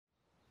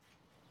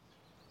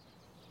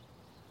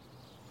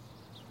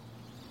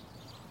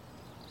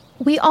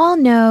We all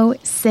know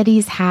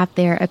cities have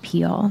their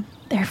appeal.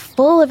 They're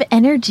full of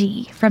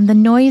energy, from the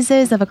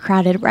noises of a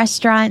crowded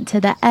restaurant to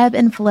the ebb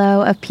and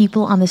flow of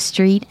people on the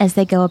street as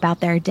they go about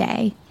their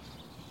day.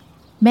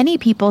 Many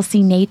people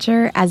see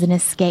nature as an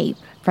escape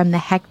from the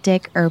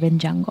hectic urban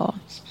jungle.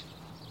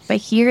 But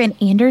here in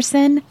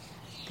Anderson,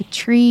 the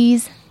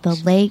trees, the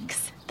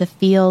lakes, the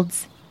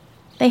fields,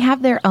 they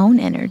have their own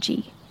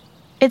energy.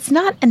 It's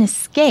not an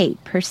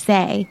escape per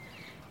se.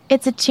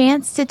 It's a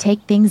chance to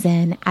take things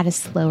in at a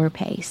slower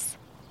pace.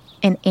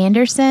 In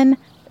Anderson,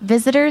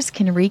 visitors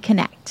can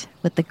reconnect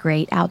with the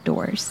great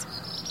outdoors.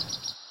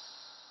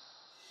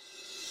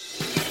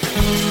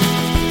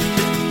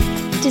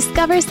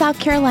 Discover South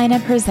Carolina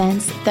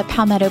presents The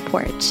Palmetto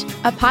Porch,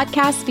 a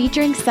podcast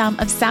featuring some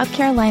of South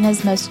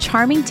Carolina's most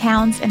charming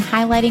towns and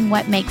highlighting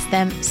what makes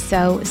them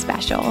so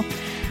special.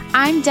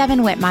 I'm Devin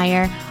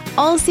Whitmire.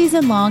 All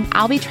season long,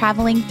 I'll be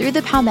traveling through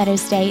the Palmetto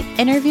State,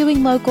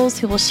 interviewing locals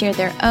who will share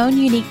their own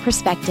unique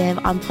perspective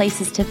on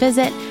places to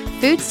visit,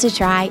 foods to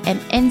try, and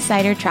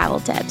insider travel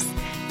tips.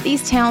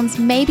 These towns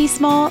may be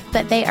small,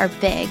 but they are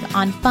big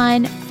on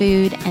fun,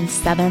 food, and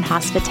Southern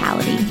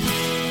hospitality.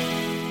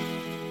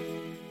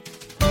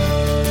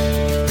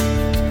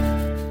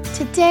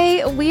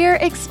 Today, we're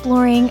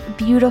exploring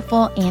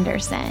beautiful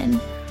Anderson,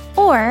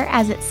 or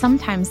as it's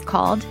sometimes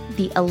called,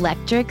 the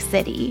Electric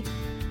City.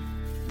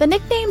 The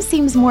nickname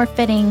seems more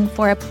fitting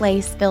for a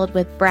place filled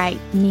with bright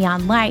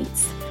neon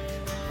lights.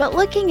 But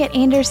looking at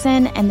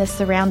Anderson and the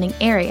surrounding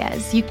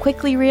areas, you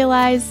quickly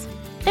realize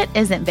it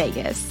isn't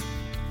Vegas.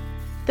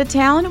 The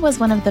town was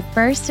one of the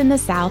first in the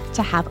South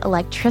to have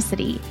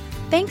electricity,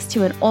 thanks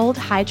to an old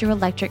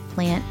hydroelectric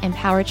plant and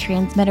power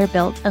transmitter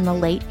built in the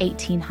late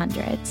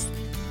 1800s.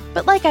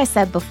 But like I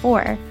said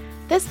before,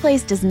 this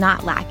place does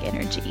not lack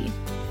energy.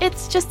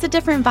 It's just a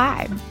different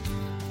vibe.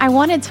 I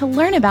wanted to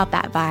learn about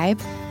that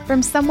vibe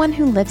from someone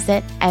who lives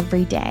it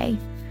every day.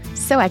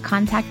 So I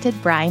contacted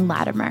Brian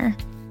Latimer.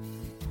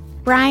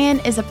 Brian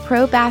is a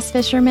pro bass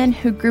fisherman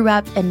who grew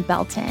up in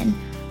Belton,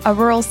 a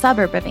rural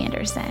suburb of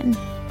Anderson.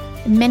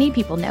 Many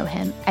people know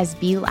him as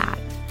B-Lat.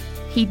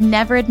 He'd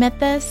never admit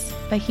this,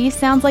 but he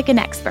sounds like an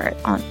expert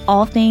on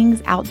all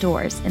things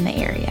outdoors in the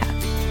area.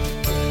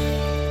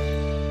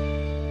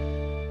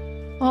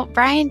 Well,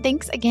 Brian,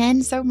 thanks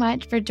again so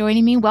much for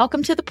joining me.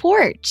 Welcome to the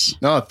porch.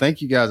 No,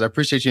 thank you guys. I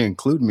appreciate you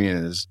including me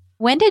in this.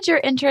 When did your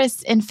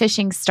interest in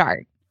fishing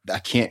start? I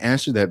can't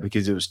answer that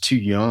because it was too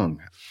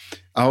young.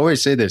 I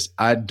always say this.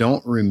 I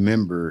don't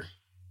ever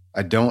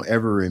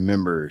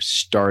remember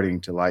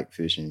starting to like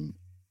fishing.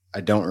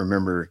 I don't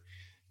remember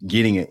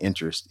getting an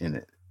interest in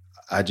it.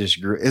 I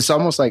just grew. It's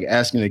almost like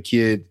asking a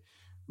kid,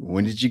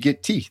 when did you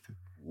get teeth?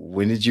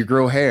 When did you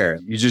grow hair?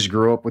 You just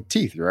grow up with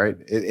teeth, right?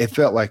 It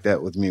felt like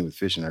that with me with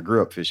fishing. I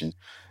grew up fishing.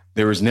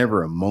 There was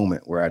never a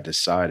moment where I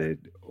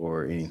decided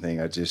or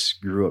anything. I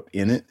just grew up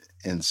in it.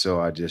 And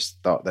so I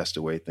just thought that's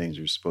the way things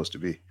are supposed to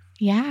be.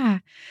 Yeah.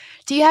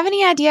 Do you have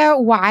any idea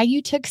why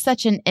you took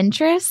such an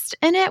interest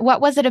in it? What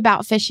was it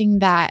about fishing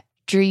that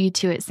drew you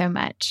to it so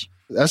much?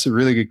 That's a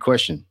really good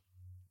question.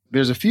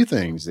 There's a few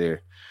things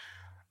there.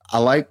 I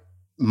like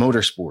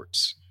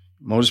motorsports.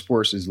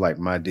 Motorsports is like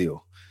my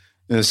deal.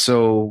 And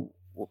so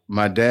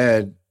my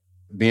dad,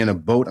 being a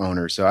boat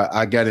owner, so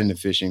I got into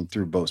fishing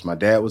through boats. My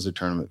dad was a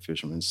tournament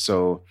fisherman.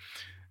 So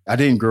I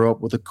didn't grow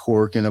up with a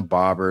cork and a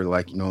bobber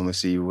like you normally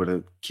see with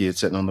a kid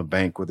sitting on the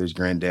bank with his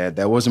granddad.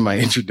 That wasn't my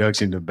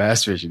introduction to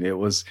bass fishing. It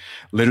was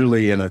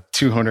literally in a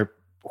 200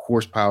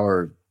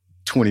 horsepower,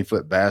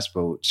 20-foot bass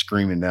boat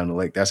screaming down the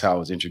lake. That's how I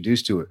was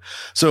introduced to it.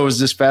 So it was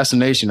this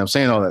fascination. I'm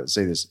saying all that to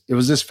say this. It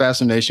was this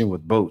fascination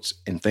with boats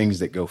and things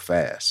that go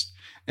fast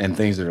and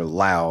things that are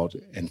loud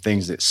and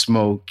things that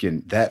smoke.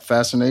 And that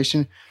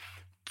fascination,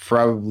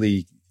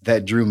 probably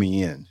that drew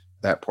me in,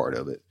 that part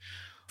of it.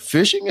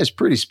 Fishing is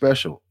pretty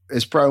special.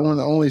 It's probably one of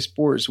the only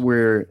sports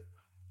where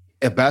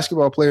a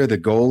basketball player, the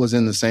goal is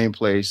in the same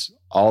place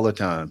all the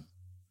time.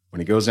 When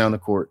he goes down the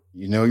court,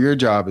 you know your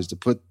job is to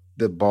put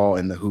the ball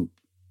in the hoop.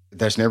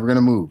 That's never going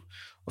to move.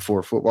 For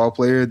a football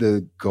player,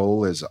 the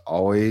goal is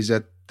always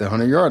at the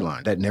 100-yard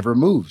line. That never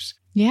moves.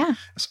 Yeah.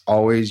 It's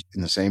always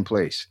in the same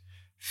place.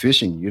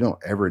 Fishing, you don't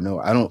ever know.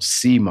 I don't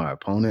see my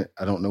opponent.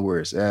 I don't know where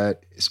it's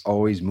at. It's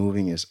always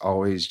moving. It's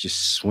always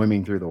just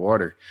swimming through the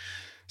water.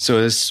 So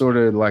it's sort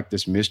of like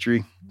this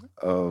mystery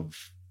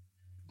of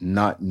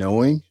not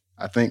knowing.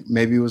 I think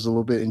maybe it was a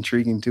little bit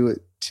intriguing to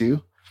it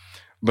too.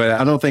 But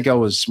I don't think I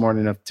was smart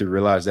enough to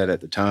realize that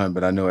at the time.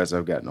 But I know as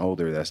I've gotten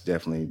older, that's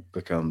definitely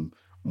become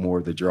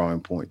more the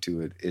drawing point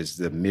to it, is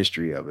the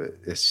mystery of it.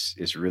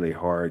 It's really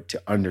hard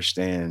to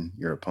understand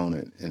your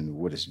opponent and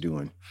what it's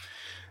doing.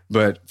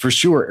 But for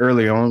sure,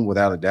 early on,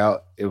 without a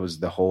doubt, it was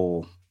the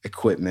whole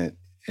equipment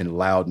and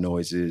loud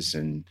noises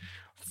and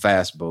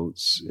fast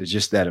boats. It's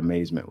just that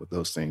amazement with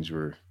those things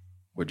were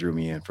what drew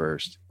me in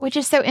first. Which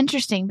is so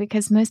interesting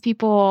because most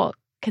people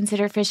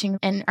consider fishing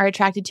and are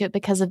attracted to it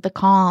because of the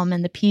calm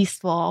and the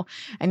peaceful.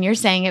 And you're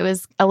saying it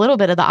was a little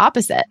bit of the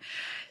opposite.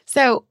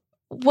 So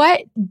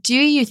what do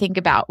you think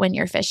about when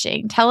you're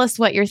fishing? Tell us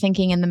what you're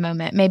thinking in the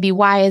moment. Maybe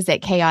why is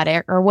it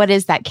chaotic, or what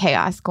is that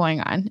chaos going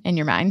on in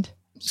your mind?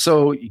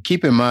 So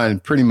keep in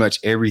mind, pretty much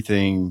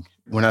everything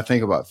when I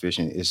think about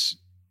fishing is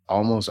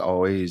almost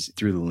always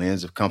through the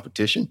lens of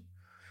competition.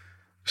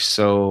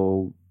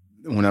 So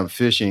when I'm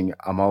fishing,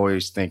 I'm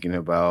always thinking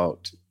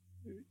about,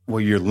 well,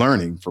 you're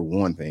learning for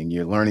one thing.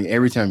 You're learning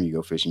every time you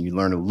go fishing. You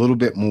learn a little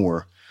bit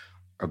more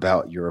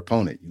about your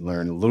opponent. You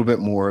learn a little bit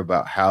more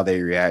about how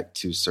they react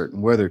to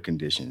certain weather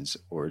conditions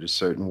or to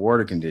certain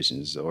water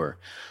conditions, or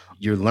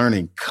you're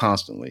learning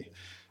constantly.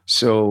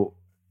 So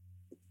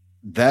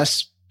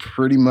that's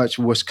pretty much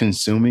what's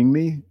consuming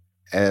me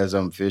as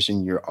I'm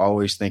fishing. You're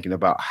always thinking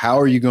about how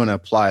are you going to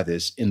apply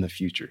this in the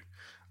future?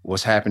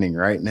 What's happening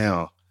right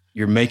now?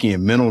 You're making a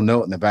mental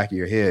note in the back of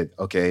your head.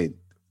 Okay,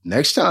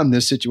 next time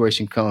this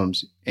situation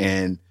comes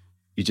and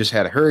you just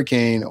had a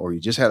hurricane, or you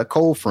just had a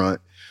cold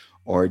front,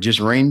 or it just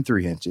rained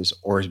 3 inches,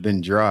 or it's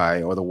been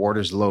dry, or the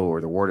water's low,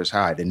 or the water's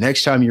high. The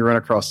next time you run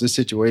across this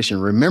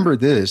situation, remember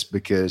this,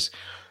 because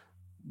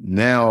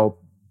now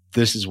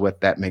this is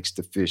what that makes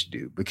the fish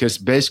do. Because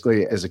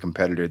basically, as a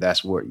competitor,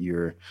 that's what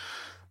you're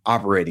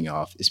operating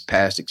off, is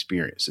past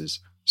experiences.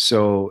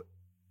 So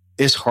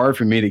it's hard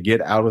for me to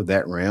get out of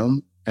that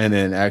realm and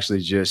then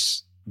actually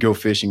just go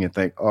fishing and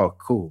think, oh,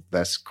 cool,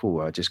 that's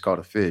cool. I just caught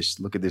a fish.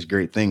 Look at this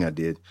great thing I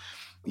did.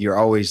 You're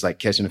always like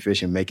catching a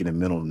fish and making a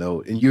mental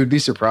note. And you would be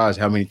surprised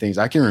how many things.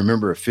 I can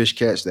remember a fish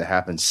catch that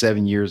happened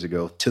 7 years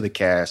ago to the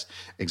cast,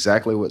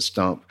 exactly what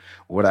stump,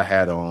 what I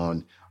had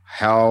on,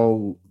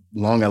 how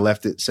long I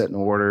left it set in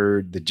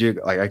order, the jig.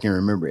 Like, I can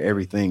remember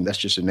everything. That's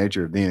just the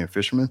nature of being a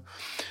fisherman.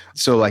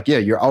 So like, yeah,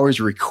 you're always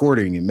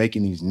recording and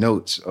making these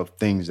notes of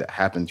things that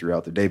happen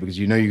throughout the day, because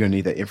you know you're going to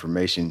need that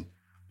information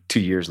 2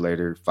 years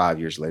later, 5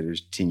 years later,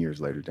 10 years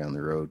later down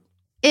the road.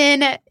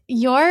 In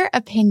your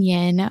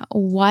opinion,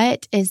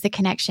 what is the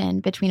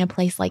connection between a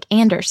place like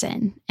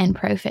Anderson and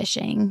pro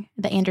fishing,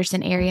 the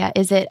Anderson area?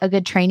 Is it a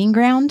good training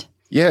ground?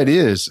 Yeah, it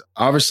is.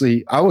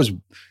 Obviously,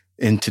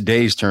 in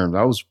today's terms,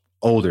 I was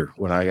older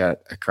when I got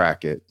a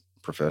crack at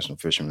professional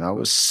fisherman. I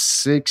was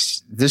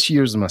 6. This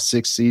year's my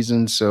 6th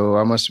season, so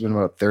I must have been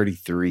about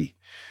 33,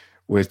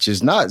 which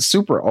is not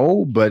super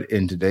old, but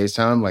in today's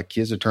time, like,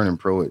 kids are turning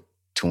pro at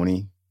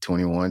 20,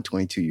 21,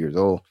 22 years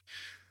old.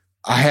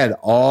 I had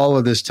all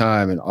of this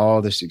time and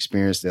all this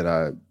experience that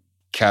I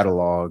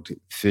cataloged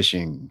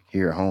fishing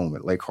here at home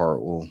at Lake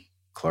Hartwell,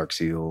 Clarks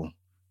Hill,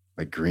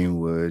 like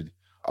Greenwood,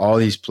 all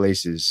these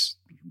places,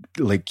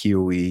 Lake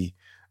Kiowee,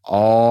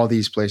 all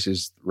these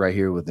places right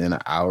here within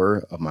an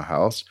hour of my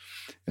house.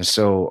 And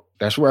so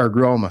that's where I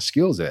grew all my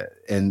skills at.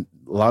 And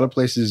a lot of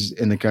places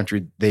in the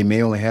country, they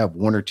may only have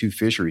 1 or 2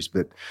 fisheries,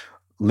 but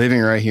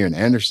living right here in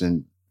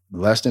Anderson,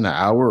 less than an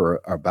hour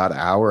or about an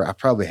hour, I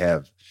probably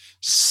have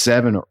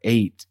 7 or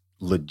 8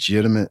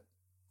 legitimate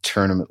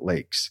tournament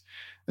lakes.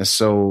 And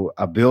so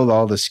I built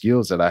all the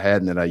skills that I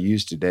had and that I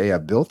use today. I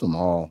built them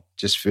all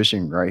just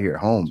fishing right here at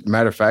home.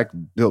 Matter of fact,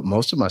 built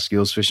most of my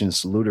skills fishing the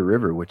Saluda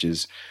River, which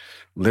is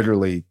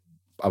literally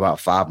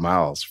about 5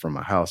 miles from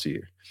my house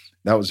here.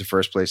 That was the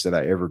first place that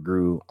I ever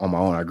grew on my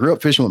own. I grew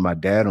up fishing with my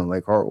dad on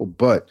Lake Hartwell,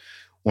 but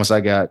once I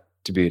got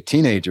to be a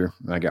teenager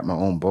and I got my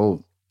own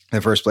boat,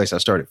 the first place I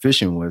started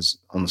fishing was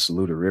on the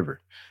Saluda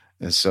River.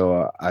 And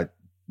so I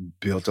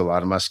built a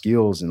lot of my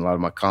skills and a lot of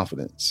my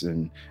confidence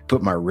and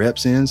put my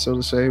reps in, so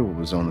to say,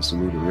 was on the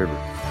Saluda River.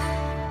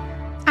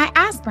 I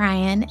asked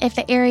Brian if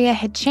the area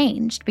had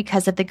changed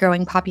because of the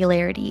growing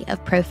popularity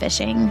of pro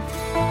fishing.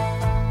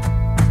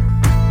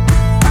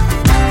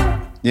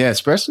 Yeah,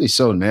 especially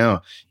so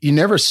now. You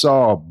never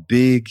saw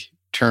big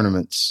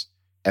tournaments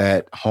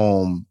at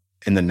home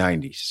in the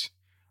 90s,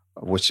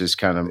 which is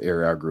kind of the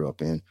area I grew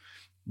up in.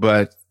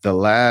 But the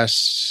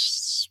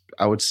last,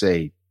 I would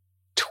say,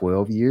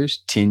 12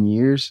 years, 10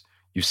 years,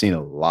 you've seen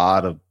a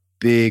lot of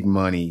big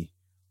money,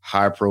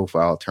 high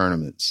profile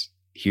tournaments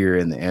here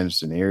in the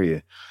Anderson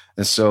area.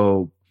 And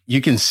so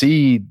you can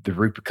see the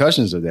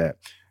repercussions of that.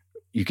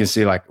 You can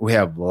see, like, we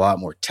have a lot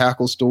more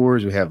tackle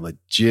stores. We have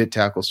legit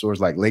tackle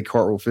stores like Lake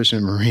Hartwell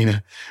Fishing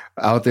Marina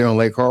out there on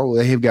Lake Hartwell.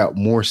 They've got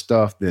more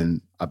stuff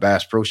than a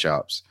Bass Pro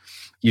Shops.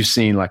 You've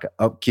seen like an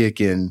upkick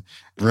in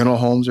rental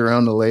homes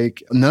around the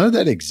lake. None of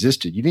that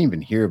existed. You didn't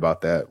even hear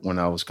about that when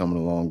I was coming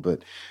along.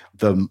 But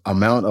the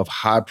amount of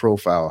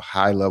high-profile,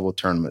 high-level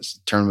tournaments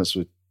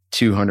with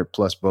 200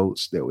 plus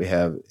boats that we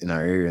have in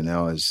our area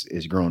now is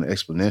growing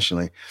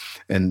exponentially.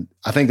 And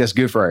I think that's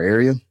good for our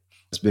area.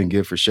 It's been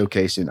good for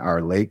showcasing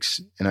our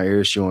lakes in our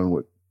area, showing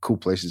what cool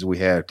places we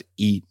have to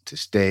eat, to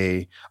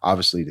stay,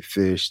 obviously to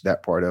fish,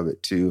 that part of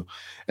it too.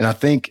 And I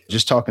think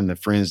just talking to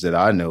friends that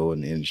I know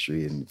in the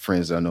industry and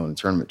friends that I know in the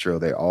tournament trail,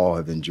 they all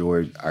have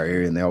enjoyed our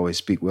area and they always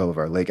speak well of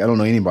our lake. I don't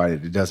know anybody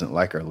that doesn't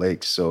like our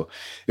lakes. So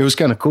it was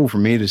kind of cool for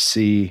me to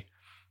see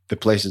the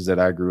places that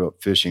I grew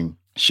up fishing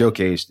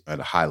showcased at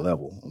a high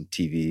level on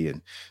TV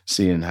and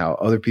seeing how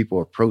other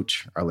people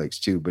approach our lakes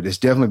too. But it's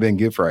definitely been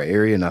good for our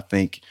area. And I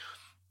think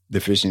the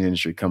fishing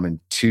industry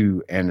coming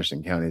to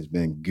Anderson County has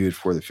been good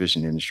for the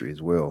fishing industry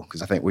as well.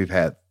 Because I think we've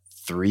had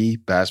 3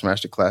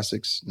 Bassmaster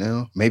Classics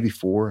now, maybe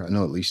 4. I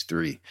know at least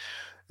 3.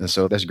 And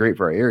so that's great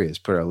for our area. It's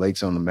put our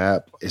lakes on the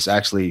map. It's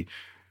actually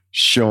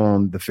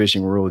shown the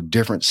fishing world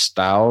different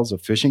styles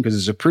of fishing because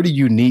it's a pretty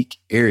unique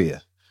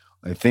area.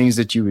 Like things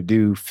that you would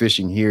do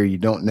fishing here, you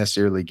don't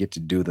necessarily get to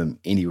do them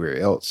anywhere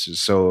else.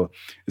 So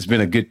it's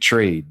been a good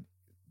trade.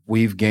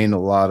 We've gained a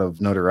lot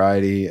of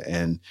notoriety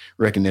and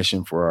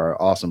recognition for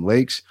our awesome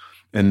lakes.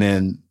 And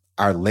then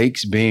our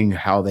lakes being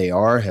how they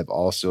are have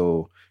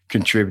also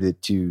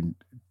contributed to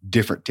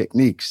different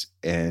techniques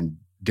and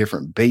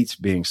different baits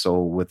being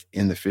sold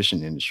within the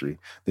fishing industry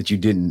that you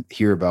didn't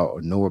hear about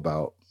or know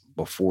about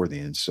before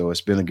then. So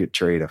it's been a good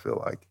trade, I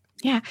feel like.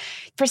 Yeah.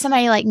 For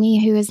somebody like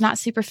me who is not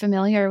super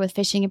familiar with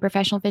fishing and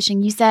professional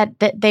fishing, you said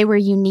that they were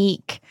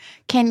unique.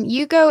 Can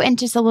you go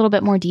into just a little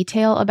bit more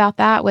detail about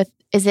that?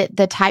 Is it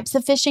the types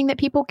of fishing that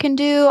people can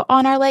do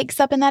on our lakes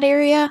up in that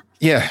area?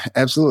 Yeah,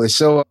 absolutely.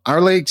 So our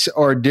lakes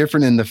are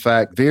different in the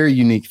fact, very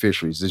unique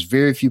fisheries. There's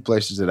very few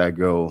places that I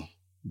go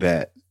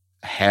that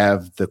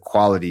have the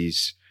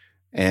qualities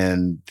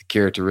and the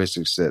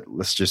characteristics that,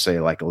 let's just say,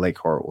 like a Lake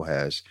Hartwell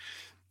has.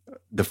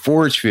 The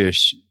forage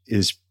fish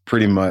is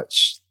pretty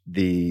much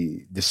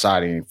the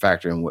deciding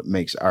factor in what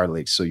makes our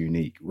lake so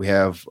unique. We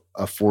have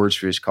a forage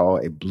fish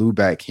called a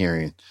blueback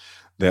herring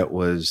that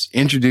was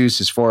introduced,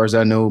 as far as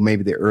I know,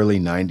 maybe the early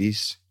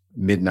 90s,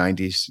 mid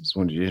 90s is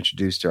when it was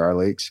introduced to our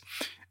lakes.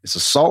 It's a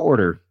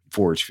saltwater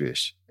forage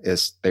fish.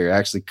 They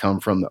actually come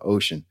from the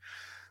ocean,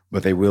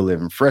 but they will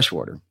live in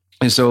freshwater.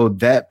 And so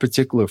that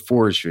particular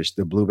forage fish,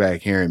 the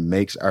blueback herring,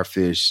 makes our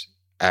fish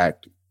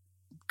act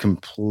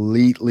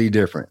completely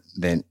different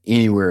than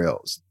anywhere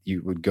else.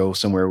 You would go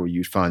somewhere where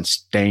you'd find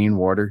stained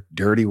water,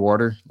 dirty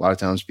water. A lot of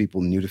times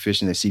people new to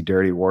fishing, they see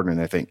dirty water and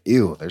they think,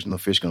 ew, there's no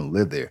fish going to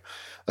live there.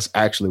 That's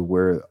actually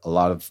where a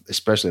lot of,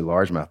 especially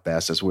largemouth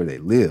bass, that's where they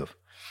live.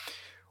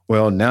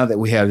 Well, now that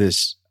we have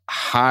this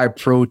high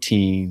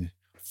protein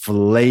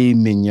filet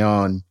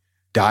mignon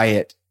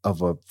diet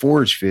of a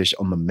forage fish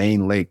on the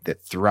main lake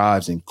that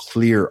thrives in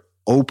clear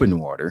open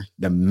water,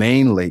 the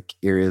main lake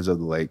areas of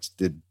the lakes,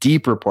 the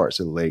deeper parts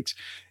of the lakes,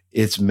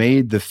 it's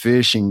made the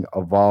fishing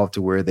evolve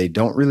to where they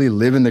don't really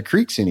live in the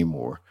creeks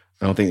anymore.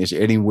 I don't think there's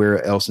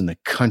anywhere else in the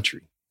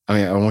country. I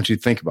mean, I want you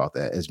to think about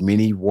that. As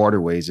many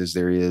waterways as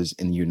there is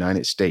in the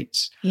United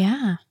States.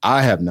 Yeah.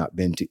 I have not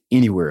been to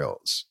anywhere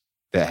else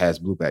that has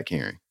blueback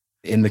herring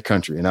in the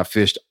country. And I've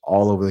fished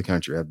all over the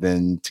country. I've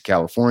been to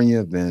California.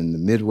 I've been in the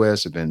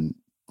Midwest. I've been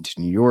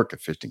to New York.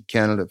 I've fished in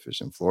Canada. I've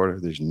fished in Florida.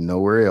 There's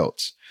nowhere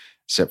else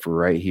except for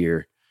right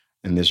here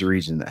in this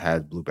region that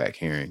has blueback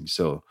herring.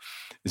 So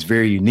it's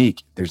very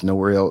unique. There's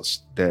nowhere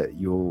else that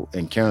you'll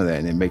encounter that,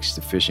 and it makes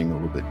the fishing a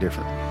little bit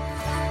different.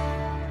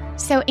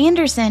 So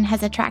Anderson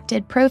has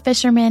attracted pro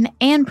fishermen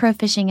and pro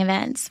fishing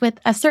events with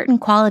a certain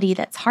quality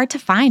that's hard to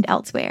find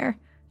elsewhere.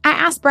 I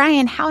asked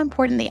Brian how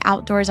important the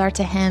outdoors are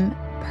to him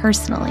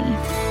personally.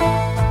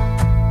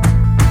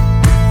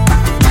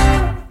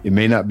 It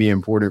may not be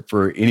important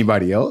for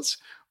anybody else,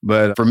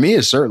 but for me,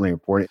 it's certainly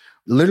important.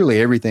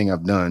 Literally everything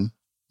I've done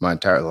my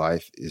entire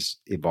life is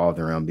evolved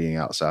around being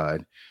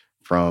outside.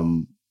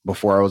 From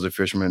before I was a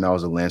fisherman, I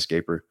was a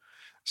landscaper.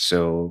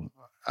 So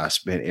I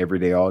spent every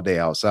day, all day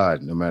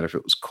outside, no matter if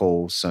it was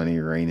cold, sunny,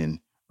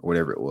 raining, or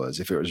whatever it was.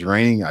 If it was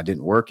raining, I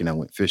didn't work and I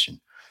went fishing.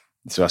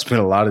 So I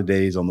spent a lot of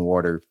days on the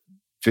water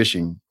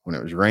fishing when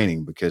it was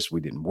raining because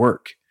we didn't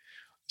work.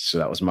 So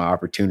that was my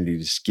opportunity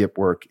to skip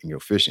work and go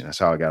fishing. That's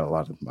how I got a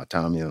lot of my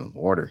time in the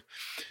water.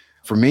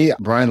 For me,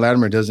 Brian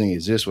Latimer doesn't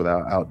exist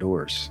without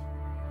outdoors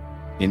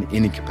in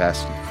any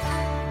capacity.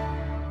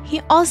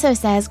 He also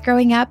says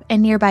growing up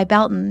in nearby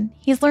Belton,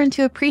 he's learned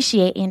to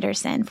appreciate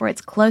Anderson for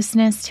its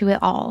closeness to it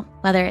all,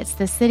 whether it's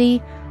the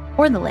city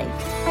or the lake.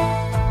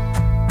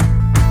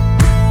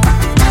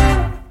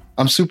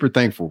 I'm super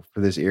thankful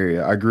for this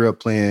area. I grew up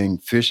playing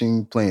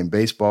fishing, playing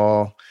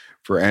baseball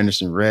for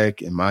Anderson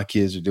Rec, and my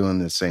kids are doing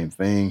the same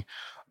thing.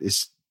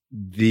 It's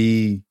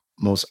the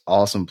most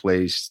awesome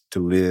place to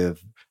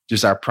live.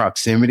 Just our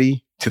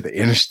proximity to the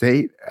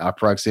interstate, our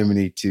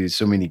proximity to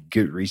so many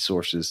good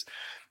resources.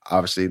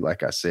 Obviously,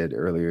 like I said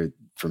earlier,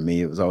 for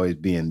me, it was always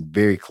being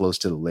very close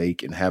to the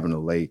lake and having a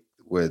lake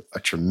with a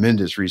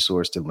tremendous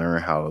resource to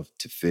learn how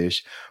to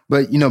fish.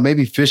 But,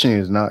 maybe fishing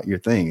is not your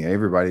thing.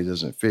 Everybody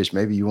doesn't fish.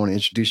 Maybe you want to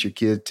introduce your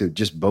kid to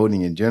just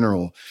boating in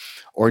general,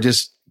 or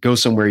just go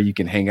somewhere you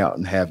can hang out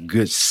and have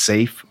good,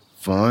 safe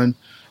fun.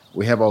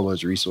 We have all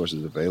those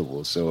resources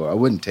available. So I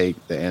wouldn't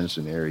take the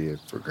Anderson area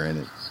for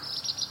granted.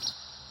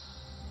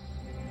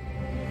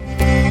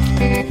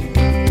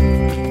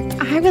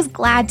 I was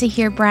glad to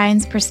hear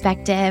Brian's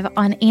perspective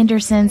on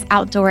Anderson's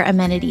outdoor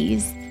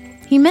amenities.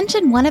 He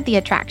mentioned one of the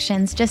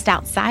attractions just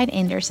outside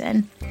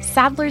Anderson,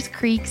 Sadler's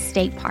Creek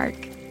State Park.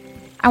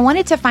 I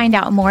wanted to find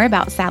out more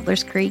about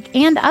Sadler's Creek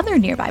and other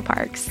nearby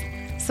parks,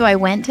 so I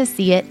went to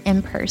see it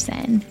in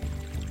person.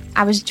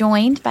 I was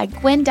joined by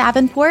Gwen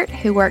Davenport,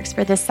 who works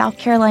for the South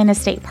Carolina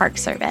State Park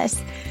Service.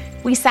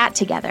 We sat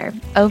together,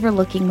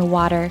 overlooking the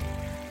water.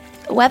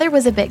 The weather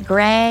was a bit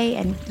gray,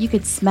 and you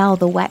could smell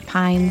the wet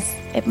pines.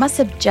 It must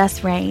have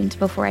just rained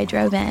before I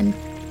drove in.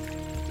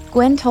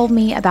 Gwen told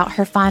me about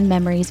her fond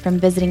memories from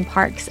visiting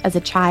parks as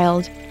a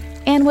child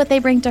and what they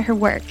bring to her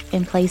work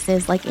in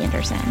places like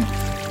Anderson.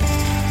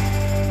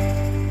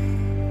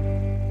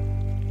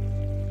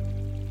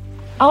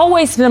 I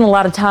always spent a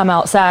lot of time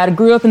outside. I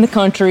grew up in the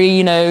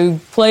country,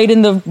 played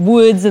in the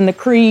woods and the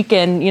creek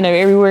and,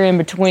 everywhere in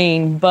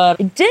between. But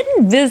I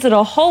didn't visit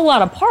a whole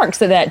lot of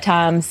parks at that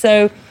time.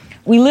 So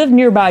we lived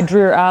nearby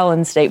Dreher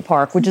Island State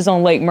Park, which is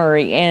on Lake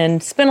Murray,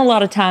 and spent a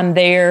lot of time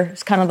there.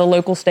 It's kind of the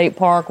local state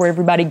park where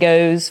everybody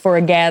goes for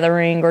a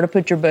gathering or to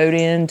put your boat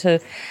in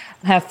to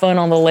have fun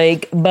on the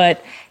lake.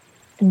 But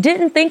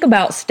didn't think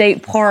about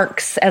state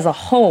parks as a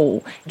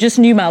whole. Just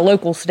knew my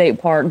local state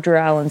park, Dreher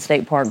Island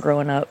State Park,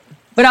 growing up.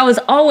 But I was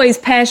always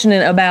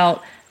passionate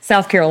about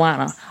South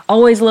Carolina.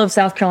 Always loved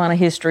South Carolina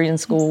history in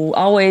school.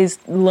 Always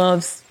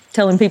loved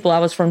telling people I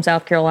was from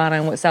South Carolina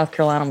and what South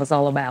Carolina was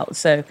all about.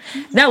 So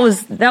that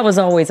was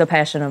always a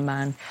passion of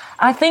mine.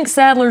 I think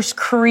Sadler's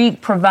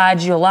Creek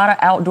provides you a lot of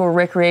outdoor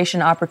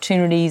recreation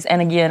opportunities and,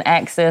 again,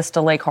 access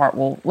to Lake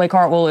Hartwell. Lake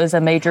Hartwell is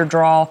a major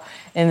draw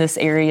in this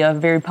area,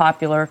 very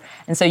popular.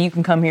 And so you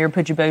can come here,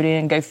 put your boat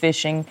in, go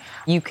fishing.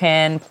 You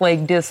can play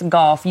disc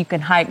golf. You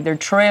can hike their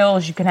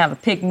trails. You can have a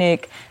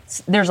picnic.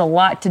 There's a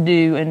lot to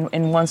do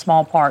in one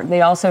small park.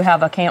 They also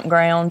have a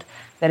campground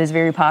that is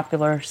very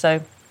popular.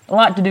 So a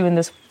lot to do in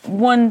this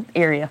one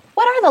area.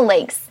 What are the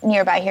lakes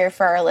nearby here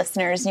for our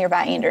listeners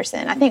nearby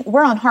Anderson? I think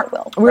we're on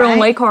Hartwell. We're on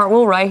Lake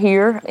Hartwell right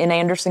here in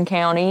Anderson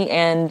County.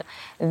 And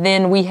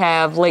then we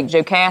have Lake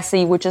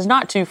Jocassee, which is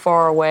not too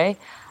far away.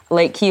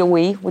 Lake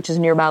Keowee, which is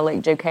nearby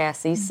Lake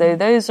Jocassee. Mm-hmm. So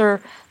those are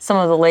some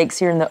of the lakes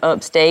here in the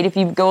upstate. If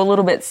you go a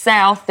little bit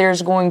south,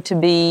 there's going to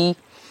be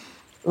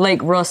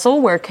Lake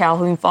Russell, where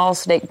Calhoun Falls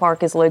State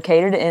Park is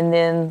located, and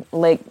then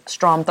Lake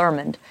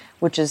Strom-Thurmond,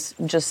 which is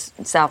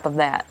just south of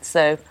that.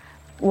 So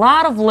a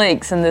lot of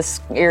lakes in this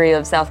area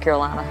of South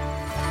Carolina.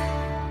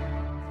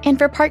 And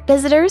for park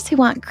visitors who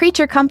want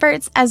creature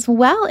comforts as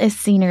well as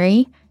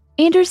scenery,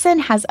 Anderson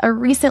has a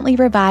recently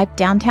revived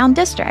downtown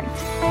district.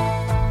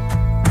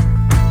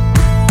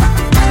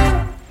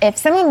 If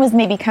someone was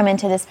maybe coming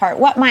to this park,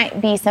 what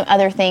might be some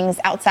other things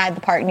outside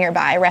the park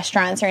nearby,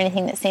 restaurants or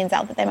anything that stands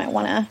out that they might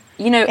want to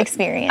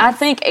experience? I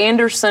think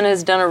Anderson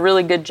has done a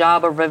really good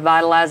job of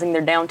revitalizing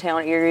their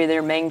downtown area,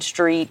 their main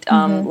street,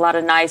 a lot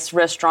of nice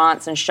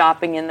restaurants and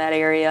shopping in that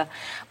area.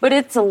 But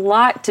it's a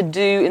lot to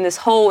do in this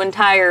whole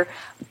entire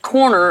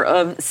corner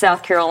of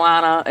South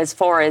Carolina as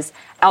far as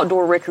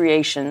outdoor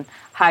recreation,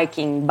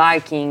 hiking,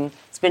 biking,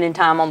 spending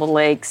time on the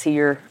lakes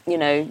here,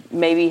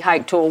 maybe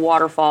hike to a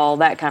waterfall,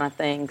 that kind of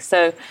thing.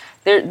 So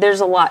there's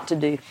a lot to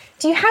do.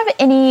 Do you have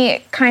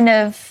any kind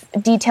of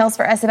details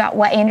for us about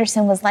what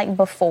Anderson was like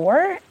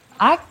before?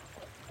 I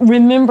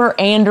remember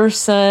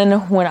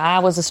Anderson when I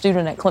was a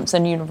student at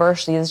Clemson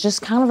University. It's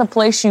just kind of the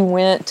place you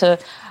went to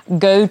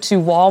go to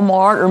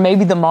Walmart or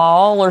maybe the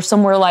mall or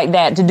somewhere like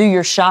that to do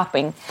your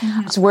shopping.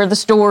 Mm-hmm. It's where the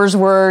stores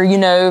were,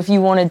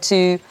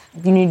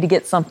 if you need to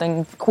get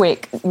something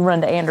quick, you run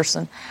to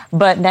Anderson.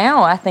 But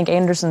now I think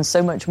Anderson's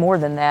so much more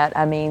than that.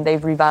 I mean,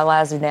 they've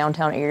revitalized the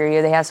downtown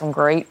area. They have some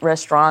great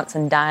restaurants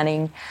and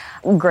dining,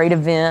 great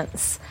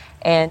events,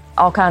 and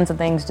all kinds of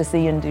things to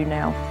see and do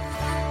now.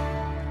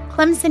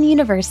 Clemson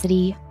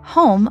University,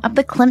 home of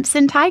the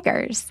Clemson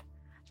Tigers.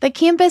 The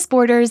campus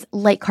borders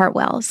Lake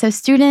Hartwell, so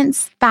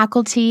students,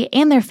 faculty,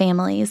 and their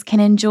families can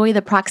enjoy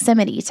the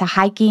proximity to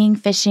hiking,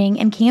 fishing,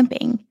 and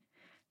camping.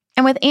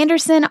 And with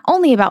Anderson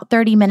only about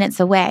 30 minutes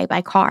away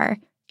by car,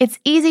 it's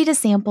easy to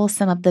sample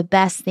some of the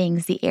best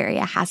things the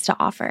area has to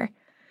offer.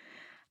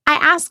 I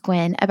asked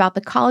Gwen about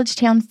the college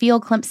town feel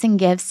Clemson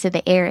gives to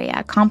the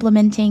area,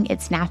 complementing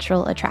its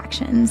natural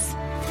attractions.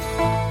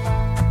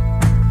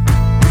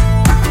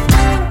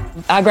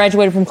 I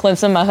graduated from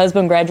Clemson. My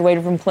husband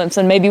graduated from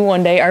Clemson. Maybe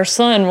one day our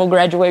son will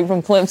graduate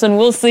from Clemson.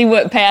 We'll see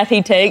what path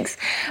he takes.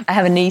 I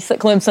have a niece at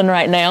Clemson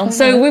right now. Mm-hmm.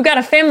 So we've got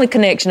a family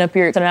connection up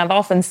here. And I've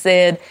often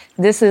said,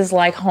 this is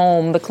like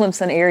home. The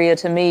Clemson area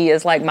to me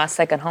is like my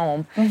second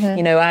home.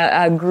 Mm-hmm.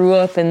 I grew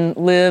up and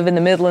live in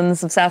the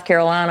Midlands of South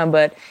Carolina,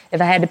 but if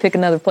I had to pick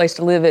another place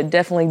to live, it'd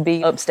definitely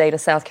be upstate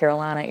of South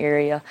Carolina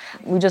area.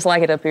 We just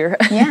like it up here.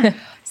 Yeah.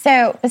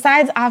 So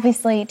besides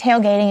obviously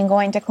tailgating and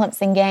going to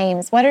Clemson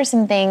games, what are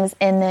some things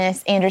in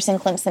this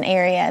Anderson-Clemson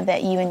area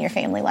that you and your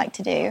family like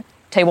to do?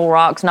 Table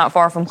Rock's not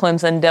far from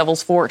Clemson.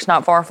 Devil's Fork's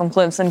not far from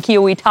Clemson.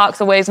 Keowee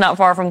Toxaway's not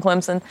far from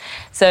Clemson.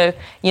 So,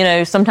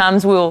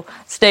 sometimes we'll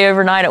stay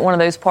overnight at one of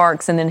those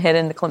parks and then head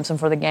into Clemson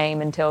for the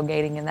game and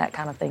tailgating and that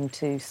kind of thing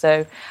too.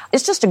 So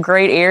it's just a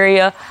great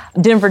area.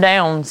 Denver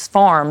Downs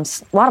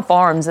farms, a lot of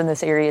farms in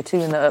this area too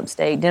in the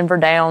upstate. Denver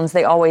Downs,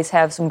 they always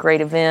have some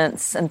great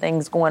events and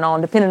things going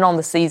on depending on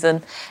the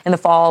season. In the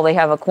fall, they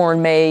have a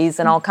corn maze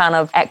and all kind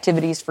of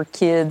activities for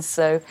kids.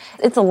 So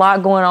it's a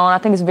lot going on. I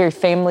think it's a very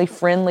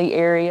family-friendly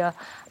area.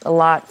 a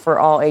lot for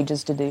all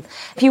ages to do.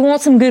 If you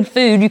want some good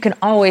food, you can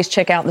always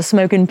check out the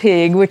Smoking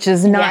Pig, which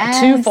is not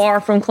too far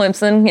from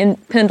Clemson in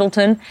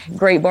Pendleton.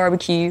 Great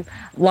barbecue,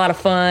 a lot of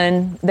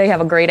fun. They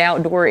have a great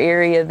outdoor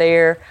area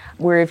there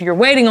where if you're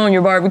waiting on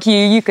your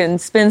barbecue, you can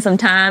spend some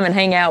time and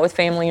hang out with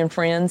family and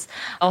friends.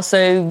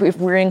 Also, if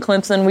we're in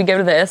Clemson, we go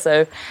to the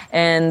Esso,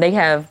 and they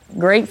have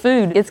great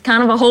food. It's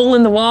kind of a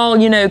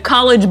hole-in-the-wall,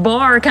 college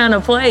bar kind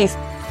of place.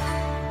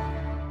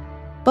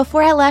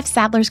 Before I left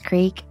Sadler's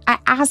Creek, I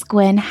asked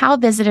Gwen how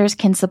visitors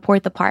can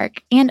support the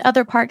park and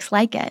other parks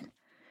like it.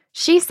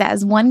 She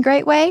says one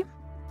great way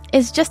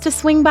is just to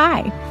swing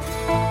by.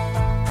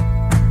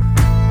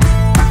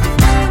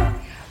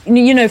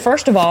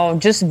 First of all,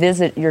 just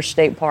visit your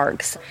state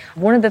parks.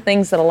 One of the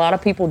things that a lot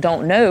of people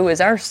don't know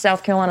is our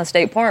South Carolina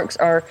state parks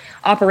are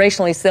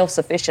operationally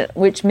self-sufficient,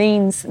 which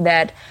means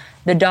that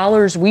the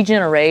dollars we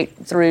generate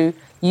through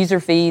user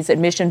fees,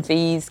 admission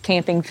fees,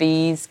 camping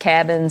fees,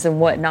 cabins, and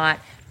whatnot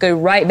go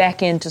right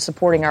back into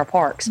supporting our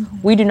parks.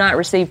 Mm-hmm. We do not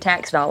receive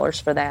tax dollars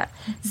for that.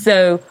 Mm-hmm.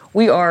 So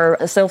we are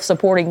a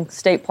self-supporting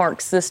state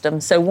park system.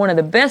 So one of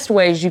the best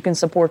ways you can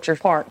support your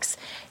parks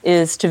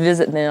is to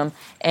visit them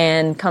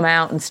and come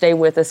out and stay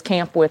with us,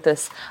 camp with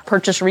us,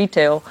 purchase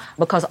retail,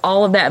 because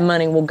all of that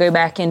money will go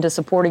back into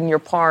supporting your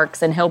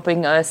parks and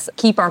helping us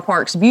keep our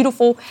parks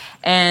beautiful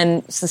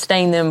and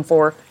sustain them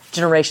for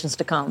generations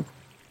to come.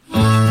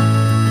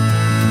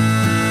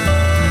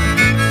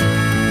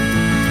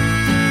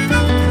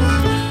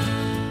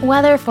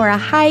 Whether for a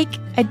hike,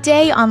 a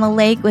day on the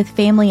lake with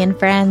family and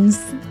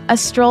friends, a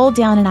stroll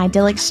down an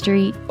idyllic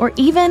street, or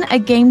even a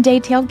game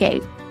day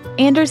tailgate,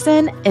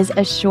 Anderson is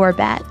a sure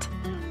bet.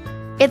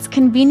 Its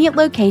convenient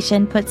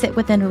location puts it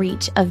within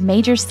reach of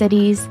major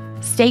cities,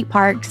 state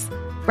parks,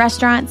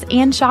 restaurants,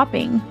 and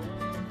shopping.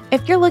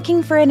 If you're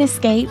looking for an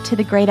escape to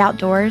the great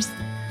outdoors,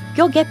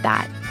 you'll get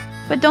that.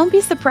 But don't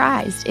be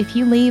surprised if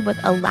you leave with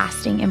a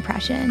lasting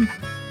impression.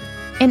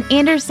 In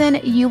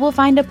Anderson, you will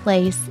find a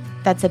place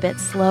that's a bit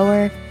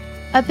slower,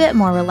 a bit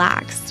more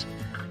relaxed,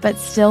 but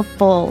still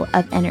full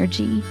of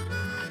energy.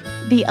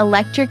 The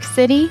Electric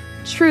City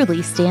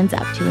truly stands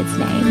up to its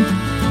name.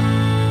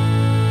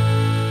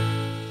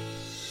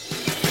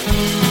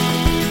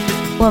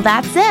 Well,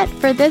 that's it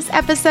for this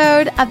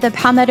episode of the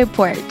Palmetto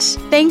Porch.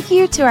 Thank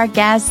you to our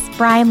guests,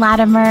 Brian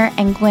Latimer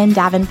and Gwen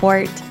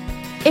Davenport.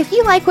 If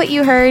you like what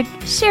you heard,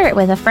 share it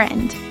with a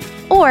friend,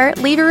 or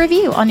leave a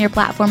review on your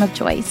platform of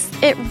choice.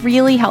 It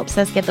really helps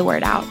us get the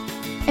word out.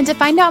 And to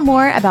find out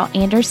more about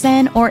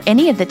Anderson or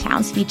any of the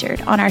towns featured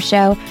on our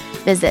show,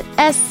 visit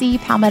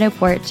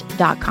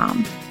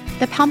scpalmettoporch.com.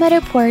 The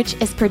Palmetto Porch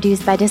is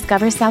produced by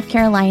Discover South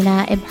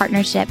Carolina in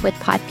partnership with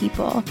Pod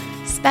People.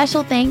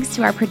 Special thanks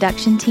to our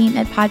production team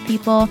at Pod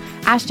People,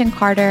 Ashton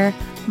Carter,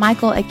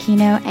 Michael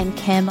Aquino, and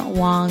Kim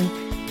Wong.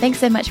 Thanks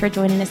so much for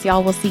joining us,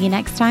 y'all. We'll see you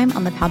next time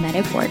on the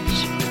Palmetto Porch.